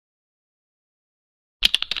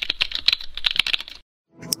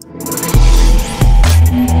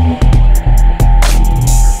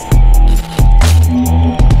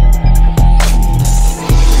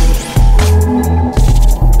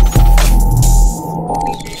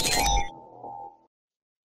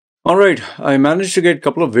All right, I managed to get a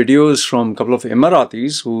couple of videos from a couple of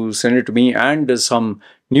Emiratis who sent it to me and some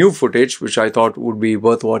new footage which I thought would be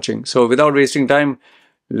worth watching. So without wasting time,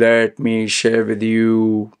 let me share with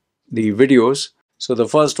you the videos. So the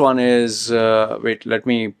first one is, wait, let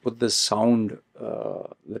me put the sound,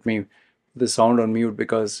 let me put the sound on mute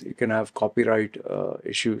because you can have copyright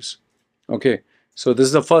issues. Okay, so this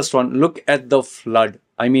is the first one. Look at the flood.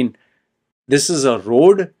 I mean, this is a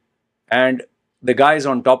road and the guy is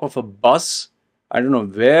on top of a bus. I don't know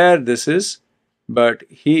where this is, but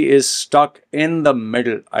he is stuck in the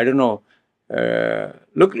middle. I don't know.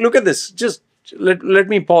 Look at this. Just let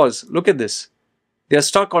me pause. Look at this. They are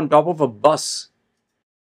stuck on top of a bus.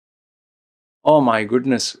 Oh my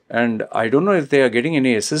goodness. And I don't know if they are getting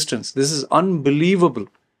any assistance. This is unbelievable.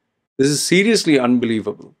 This is seriously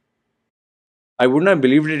unbelievable. I wouldn't have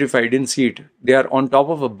believed it if I didn't see it. They are on top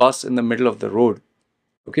of a bus in the middle of the road.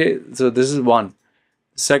 Okay, so this is one.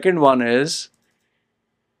 Second one is,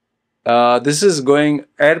 this is going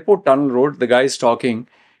airport tunnel road. The guy is talking.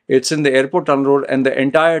 It's in the airport tunnel road and the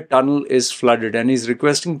entire tunnel is flooded and he's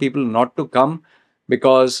requesting people not to come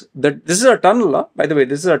because this is a tunnel, huh? By the way,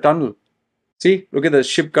 this is a tunnel. See, look at the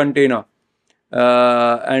ship container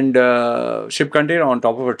and ship container on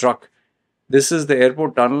top of a truck. This is the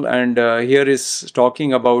airport tunnel and here is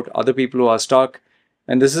talking about other people who are stuck.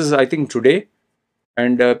 And this is, I think, today.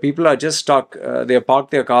 And people are just stuck. They have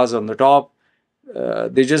parked their cars on the top.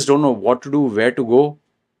 They just don't know what to do, where to go.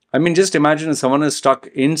 I mean, just imagine if someone is stuck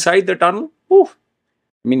inside the tunnel. Oof,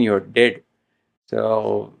 I mean, you're dead.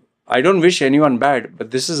 So I don't wish anyone bad,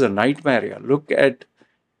 but this is a nightmare. Yeah. Look at,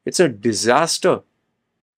 it's a disaster.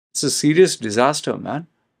 It's a serious disaster, man.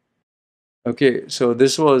 Okay, so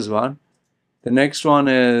this was one. The next one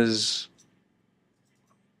is,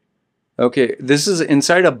 okay, this is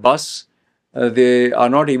inside a bus. They are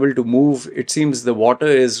not able to move. It seems the water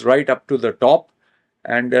is right up to the top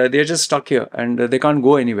and they're just stuck here and they can't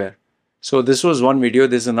go anywhere. So this was one video.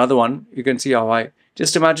 There's another one. You can see how high.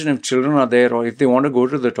 Just imagine if children are there or if they want to go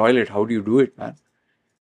to the toilet, how do you do it, man?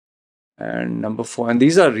 And number 4, and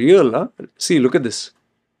these are real. Huh? See, look at this.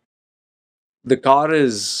 The car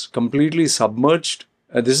is completely submerged.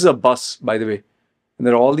 This is a bus, by the way. And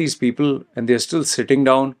there are all these people and they're still sitting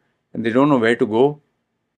down and they don't know where to go.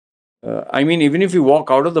 I mean, even if you walk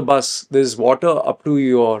out of the bus, there's water up to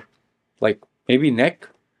your, like, maybe neck.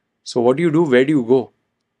 So what do you do? Where do you go?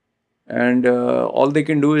 And all they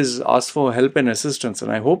can do is ask for help and assistance.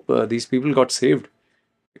 And I hope these people got saved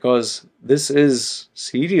because this is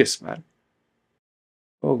serious, man.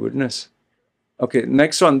 Oh, goodness. Okay,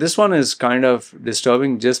 next one. This one is kind of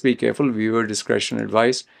disturbing. Just be careful. Viewer discretion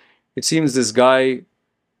advised. It seems this guy,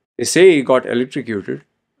 they say he got electrocuted.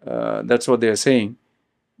 That's what they are saying.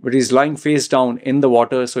 But he's lying face down in the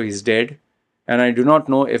water, so he's dead. And I do not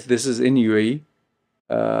know if this is in UAE,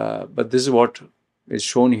 but this is what is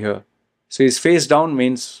shown here. So he's face down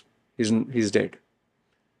means he's dead.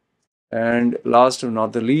 And last but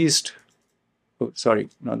not the least, oh, sorry,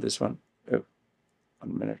 not this one. Oh,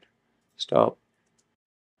 1 minute. Stop.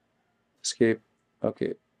 Escape.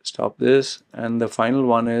 Okay, stop this. And the final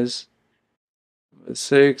one is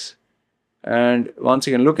 6. And once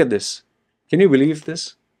again, look at this. Can you believe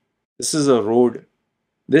this? This is a road.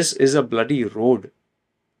 This is a bloody road.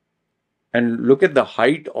 And look at the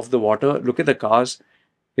height of the water. Look at the cars.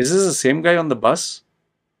 Is this the same guy on the bus?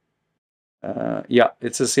 Yeah,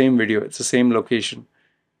 it's the same video. It's the same location.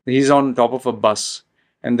 He's on top of a bus.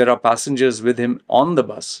 And there are passengers with him on the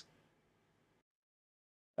bus.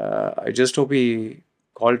 I just hope he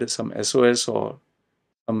called some SOS or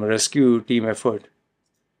some rescue team effort.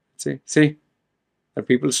 See? There are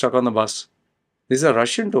people stuck on the bus. These are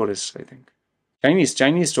Russian tourists, I think.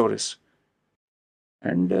 Chinese tourists.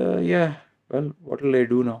 And yeah, well, what will they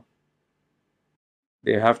do now?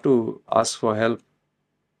 They have to ask for help.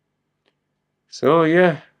 So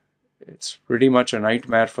yeah, it's pretty much a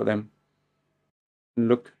nightmare for them.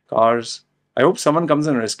 Look, cars. I hope someone comes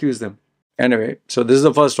and rescues them. Anyway, so this is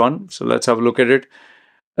the first one. So let's have a look at it.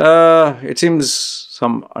 It seems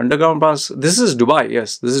some underground pass. This is Dubai.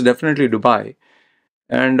 Yes, this is definitely Dubai.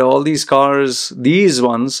 And all these cars, these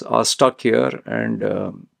ones are stuck here and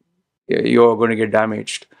you're going to get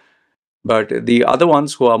damaged. But the other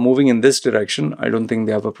ones who are moving in this direction, I don't think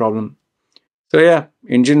they have a problem. So yeah,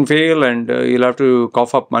 engine fail and you'll have to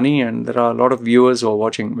cough up money and there are a lot of viewers who are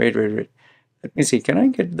watching. Wait. Let me see. Can I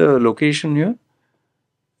get the location here?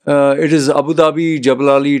 It is Abu Dhabi, Jabal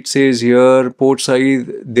Ali, it says here, Port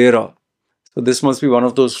Said, Dera. So this must be one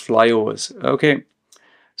of those flyovers. Okay.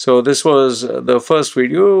 So this was the first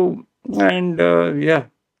video and yeah.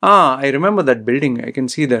 I remember that building. I can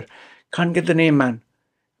see there. Can't get the name, man.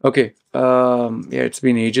 Okay. Yeah, it's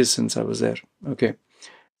been ages since I was there. Okay.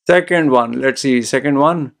 Second one. Let's see. Second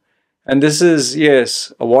one. And this is,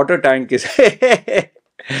 yes, a water tank is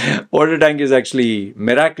water tank is actually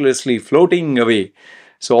miraculously floating away.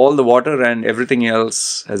 So all the water and everything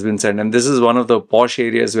else has been sent. And this is one of the posh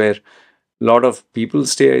areas where a lot of people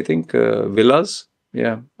stay, I think, villas.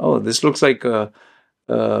 Yeah. Oh, this looks like a,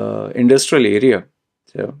 industrial area.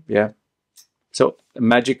 So, yeah. So,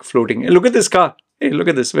 magic floating. Hey, look at this car. Hey, look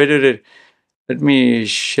at this. Wait. Let me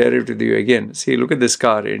share it with you again. See, look at this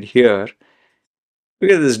car in here.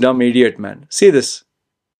 Look at this dumb idiot, man. See this.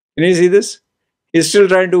 Can you see this? He's still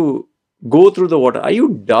trying to go through the water. Are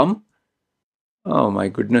you dumb? Oh my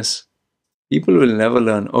goodness. People will never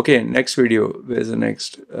learn. Okay, next video. Where's the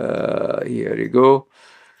next? Here you go.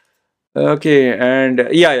 Okay, and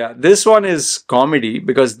yeah. This one is comedy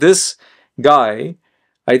because this guy,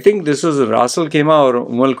 I think this was Russell Kema or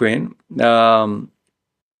Umal Quain.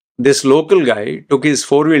 This local guy took his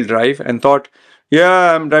four-wheel drive and thought,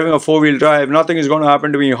 yeah, I'm driving a four-wheel drive. Nothing is going to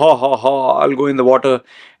happen to me. Ha, ha, ha. I'll go in the water.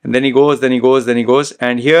 And then he goes.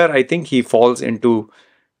 And here, I think he falls into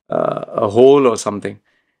a hole or something.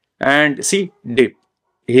 And see, dip.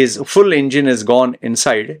 His full engine is gone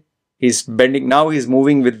inside. He's bending. Now he's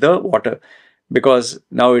moving with the water because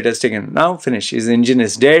now it has taken. Now finish. His engine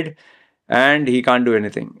is dead and he can't do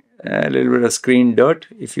anything. A little bit of screen dirt.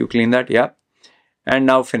 If you clean that, yeah. And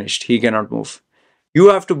now finished. He cannot move. You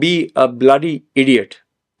have to be a bloody idiot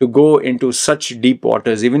to go into such deep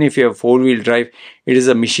waters. Even if you have four-wheel drive, it is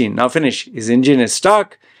a machine. Now finish. His engine is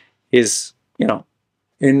stuck. He's,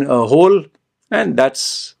 in a hole. And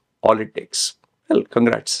that's all it takes. Well,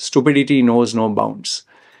 congrats. Stupidity knows no bounds.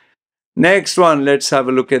 Next one. Let's have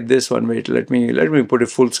a look at this one. Wait, let me put it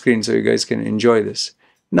full screen so you guys can enjoy this.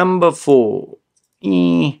 Number 4.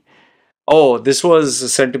 Oh, this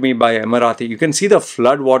was sent to me by Emirati. You can see the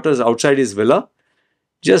flood waters outside his villa.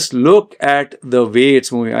 Just look at the way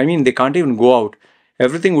it's moving. I mean, they can't even go out.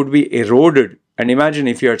 Everything would be eroded. And imagine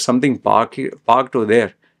if you had something parked over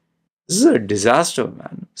there. This is a disaster,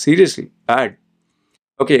 man. Seriously, bad.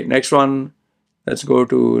 Okay, next one. Let's go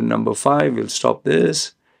to number 5. We'll stop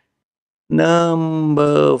this.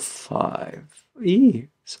 Number 5.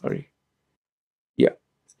 Sorry. Yeah,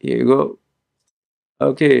 here you go.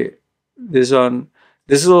 Okay, this one.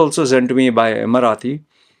 This is also sent to me by Emirati.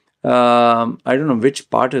 I don't know which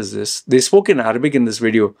part is this. They spoke in Arabic in this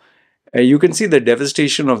video. You can see the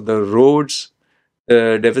devastation of the roads,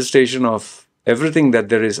 the devastation of everything that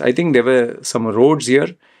there is. I think there were some roads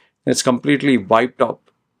here. It's completely wiped out.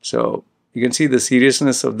 So you can see the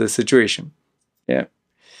seriousness of the situation. Yeah.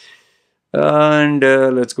 And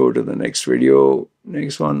let's go to the next video.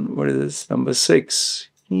 Next one. What is this? Number 6.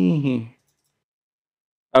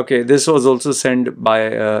 Okay, this was also sent by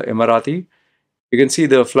Emirati. You can see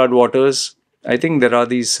the flood waters. I think there are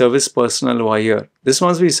these service personnel who are here. This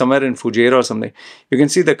must be somewhere in Fujairah or something. You can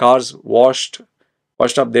see the cars washed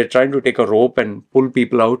up. They're trying to take a rope and pull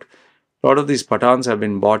people out. A lot of these Pathans have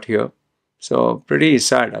been bought here. So pretty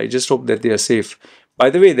sad. I just hope that they are safe. By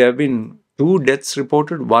the way, there have been 2 deaths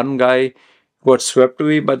reported. One guy got swept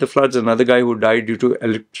away by the floods. Another guy who died due to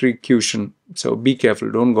electrocution. So be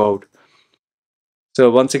careful. Don't go out.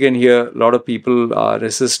 So once again here, a lot of people are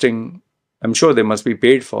assisting. I'm sure they must be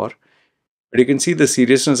paid for. But you can see the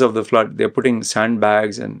seriousness of the flood. They're putting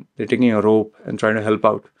sandbags and they're taking a rope and trying to help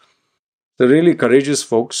out. So really courageous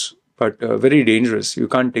folks, but very dangerous. You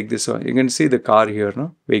can't take this on. You can see the car here,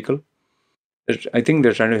 no? Vehicle. I think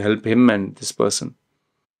they're trying to help him and this person.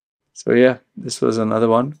 So yeah, this was another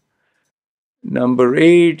one. Number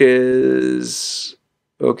 8 is...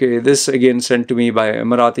 Okay, this again sent to me by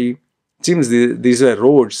Emirati. It seems these were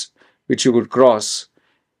roads which you could cross.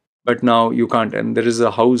 But now you can't. And there is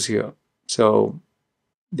a house here. So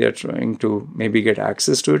they're trying to maybe get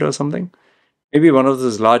access to it or something. Maybe one of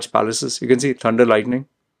those large palaces. You can see thunder, lightning.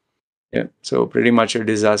 Yeah. So pretty much a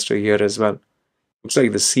disaster here as well. Looks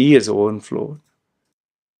like the sea is overflowed.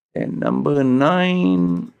 And number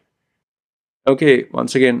 9. Okay.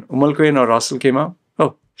 Once again, Umal Quain or Russell Kema.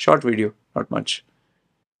 Oh, short video. Not much.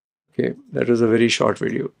 Okay. That was a very short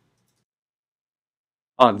video.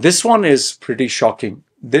 This one is pretty shocking.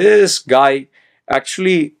 This guy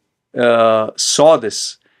actually saw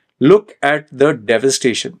this. Look at the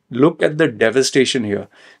devastation. Look at the devastation here.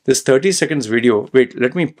 This 30 seconds video. Wait,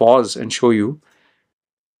 let me pause and show you.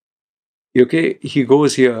 Okay, he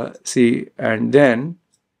goes here, see, and then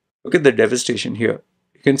look at the devastation here.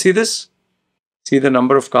 You can see this? See the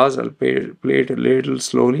number of cars? I'll play it a little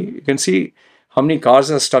slowly. You can see how many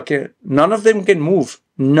cars are stuck here. None of them can move.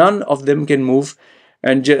 None of them can move.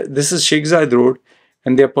 And this is Sheikh Zayed Road.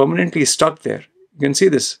 And they're permanently stuck there. You can see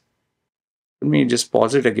this. Let me just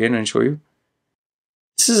pause it again and show you.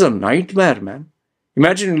 This is a nightmare, man.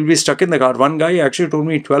 Imagine you'll be stuck in the car. One guy actually told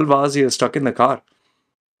me 12 hours he was stuck in the car.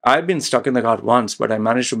 I've been stuck in the car once, but I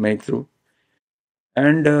managed to make through.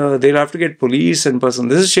 And they'll have to get police and person.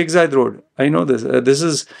 This is Sheikh Zayed Road. I know this. This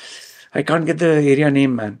is, I can't get the area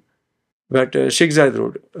name, man. But Sheikh Zayed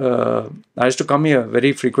Road. I used to come here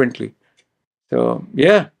very frequently. So,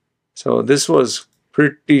 yeah. So, this was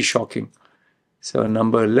pretty shocking. So,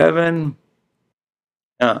 number 11.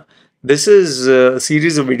 This is a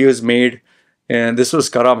series of videos made. And this was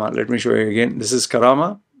Karama. Let me show you again. This is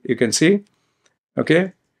Karama. You can see.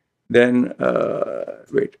 Okay. Then,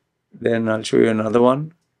 wait. Then I'll show you another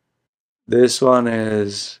one. This one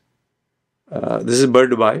is, this is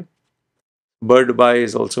Bird Dubai. Bird Dubai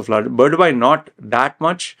is also flooded. Bird Dubai not that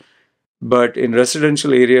much, but in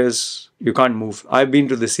residential areas, you can't move. I've been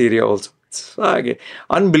to this area also. It's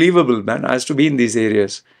unbelievable, man. I used to be in these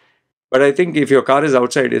areas. But I think if your car is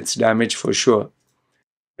outside, it's damaged for sure.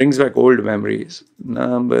 Brings back old memories.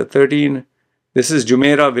 Number 13. This is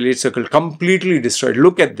Jumeirah Village Circle. Completely destroyed.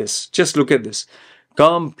 Look at this. Just look at this.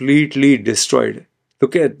 Completely destroyed.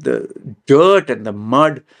 Look at the dirt and the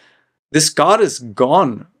mud. This car is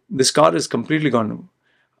gone. This car is completely gone.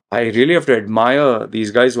 I really have to admire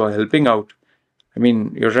these guys who are helping out. I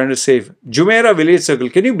mean, you're trying to save. Jumeirah Village Circle.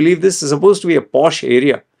 Can you believe this is supposed to be a posh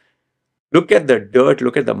area? Look at the dirt.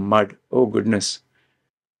 Look at the mud. Oh, goodness.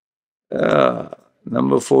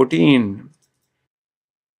 Number 14.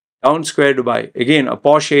 Town Square, Dubai. Again, a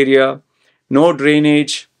posh area. No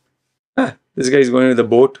drainage. This guy is going with a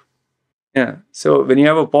boat. Yeah. So when you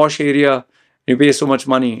have a posh area, you pay so much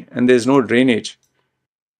money and there's no drainage.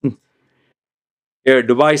 Yeah,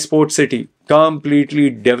 Dubai Sports City. Completely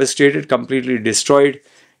devastated, completely destroyed.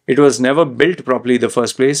 It was never built properly in the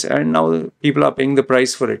first place, and now people are paying the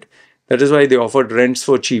price for it. That is why they offered rents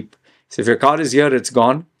for cheap. So if your car is here, it's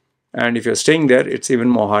gone. And if you're staying there, it's even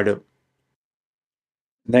more harder.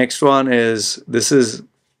 Next one is, this is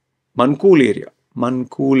Mankul area.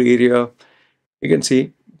 Mankul area. You can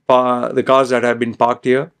see the cars that have been parked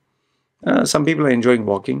here. Some people are enjoying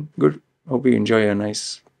walking. Good. Hope you enjoy a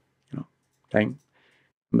nice time.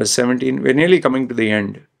 Number 17. We're nearly coming to the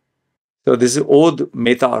end. So this is Oud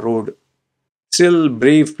Mehta Road. Still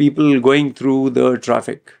brave people going through the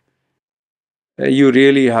traffic. You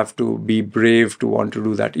really have to be brave to want to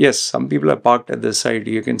do that. Yes, some people are parked at the side.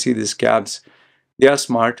 You can see these cabs. They are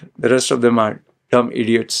smart. The rest of them are dumb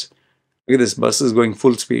idiots. Look at this. Bus is going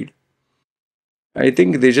full speed. I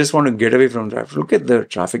think they just want to get away from traffic. Look at the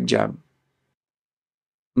traffic jam.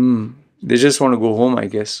 They just want to go home, I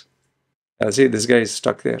guess. See, this guy is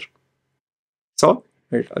stuck there. So,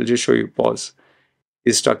 wait, I'll just show you. Pause.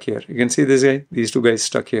 He's stuck here. You can see this guy. These two guys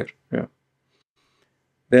stuck here. Yeah.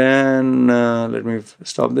 Then, let me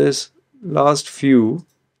stop this. Last few,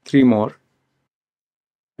 3 more.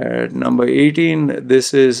 At number 18,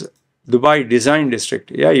 this is Dubai Design District.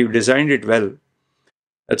 Yeah, you designed it well.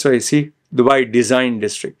 That's why, see, Dubai Design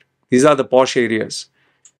District. These are the posh areas.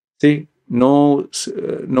 See, no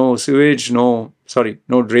sewage, no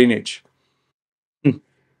drainage.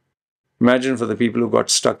 Imagine for the people who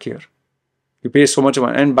got stuck here. You pay so much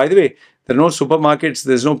money. And by the way, there are no supermarkets.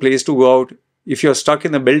 There's no place to go out. If you're stuck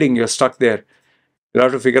in the building, you're stuck there. You'll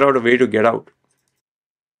have to figure out a way to get out.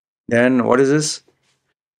 Then what is this?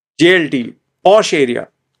 JLT, posh area.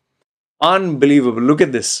 Unbelievable. Look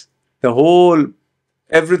at this.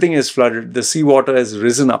 Everything is flooded. The seawater has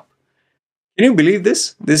risen up. Can you believe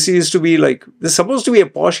this? This used to be like, this is supposed to be a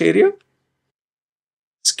posh area.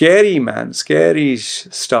 Scary, man. Scary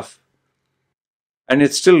stuff. And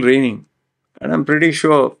it's still raining. And I'm pretty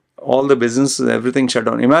sure all the businesses, everything shut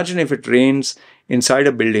down. Imagine if it rains inside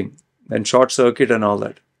a building, then short circuit and all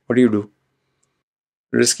that. What do you do?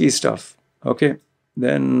 Risky stuff. Okay.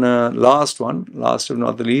 Then last one, last but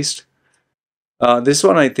not the least. This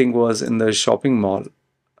one I think was in the shopping mall.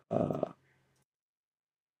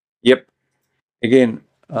 Yep. Again,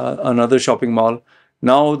 another shopping mall.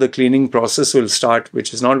 Now the cleaning process will start,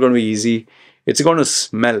 which is not going to be easy. It's going to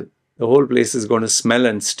smell. The whole place is going to smell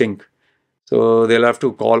and stink. So they'll have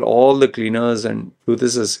to call all the cleaners and do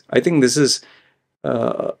this. I think this is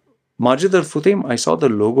Majid Al Futtaim. I saw the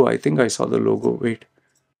logo. I think I saw the logo. Wait.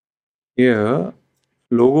 Here,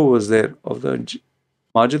 logo was there of the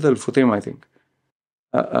Majid Al Futtaim, I think.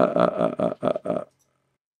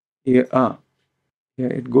 Yeah,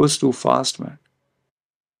 it goes too fast, man.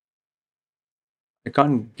 I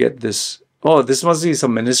can't get this. Oh, this must be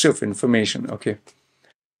some Ministry of Information. Okay.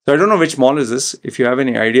 So I don't know which mall is this. If you have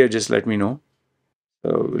any idea, just let me know.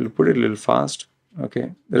 So we'll put it a little fast.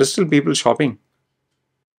 Okay. There are still people shopping.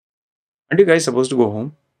 Aren't you guys supposed to go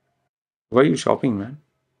home? Why are you shopping, man?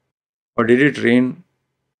 Or did it rain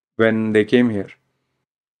when they came here?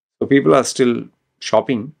 So people are still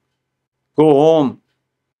shopping. Go home.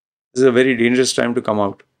 This is a very dangerous time to come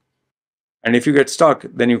out. And if you get stuck,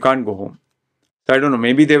 then you can't go home. So I don't know.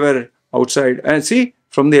 Maybe they were outside. And see,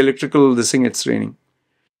 from the electrical, this thing, it's raining.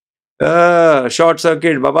 Short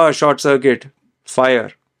circuit, Baba, short circuit.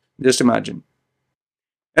 Fire. Just imagine.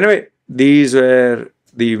 Anyway, these were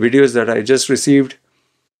the videos that I just received.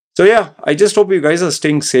 So yeah, I just hope you guys are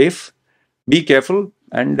staying safe. Be careful.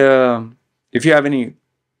 And if you have any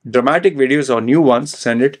dramatic videos or new ones,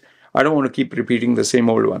 send it. I don't want to keep repeating the same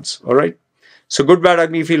old ones. All right. So good, bad,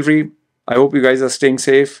 ugly, feel free. I hope you guys are staying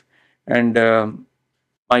safe. And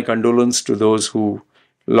my condolence to those who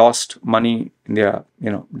lost money in their,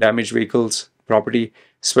 damaged vehicles, property,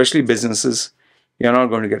 especially businesses. You're not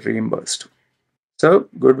going to get reimbursed. So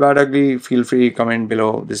good, bad, ugly, feel free, comment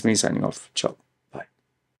below. This is me signing off. Ciao.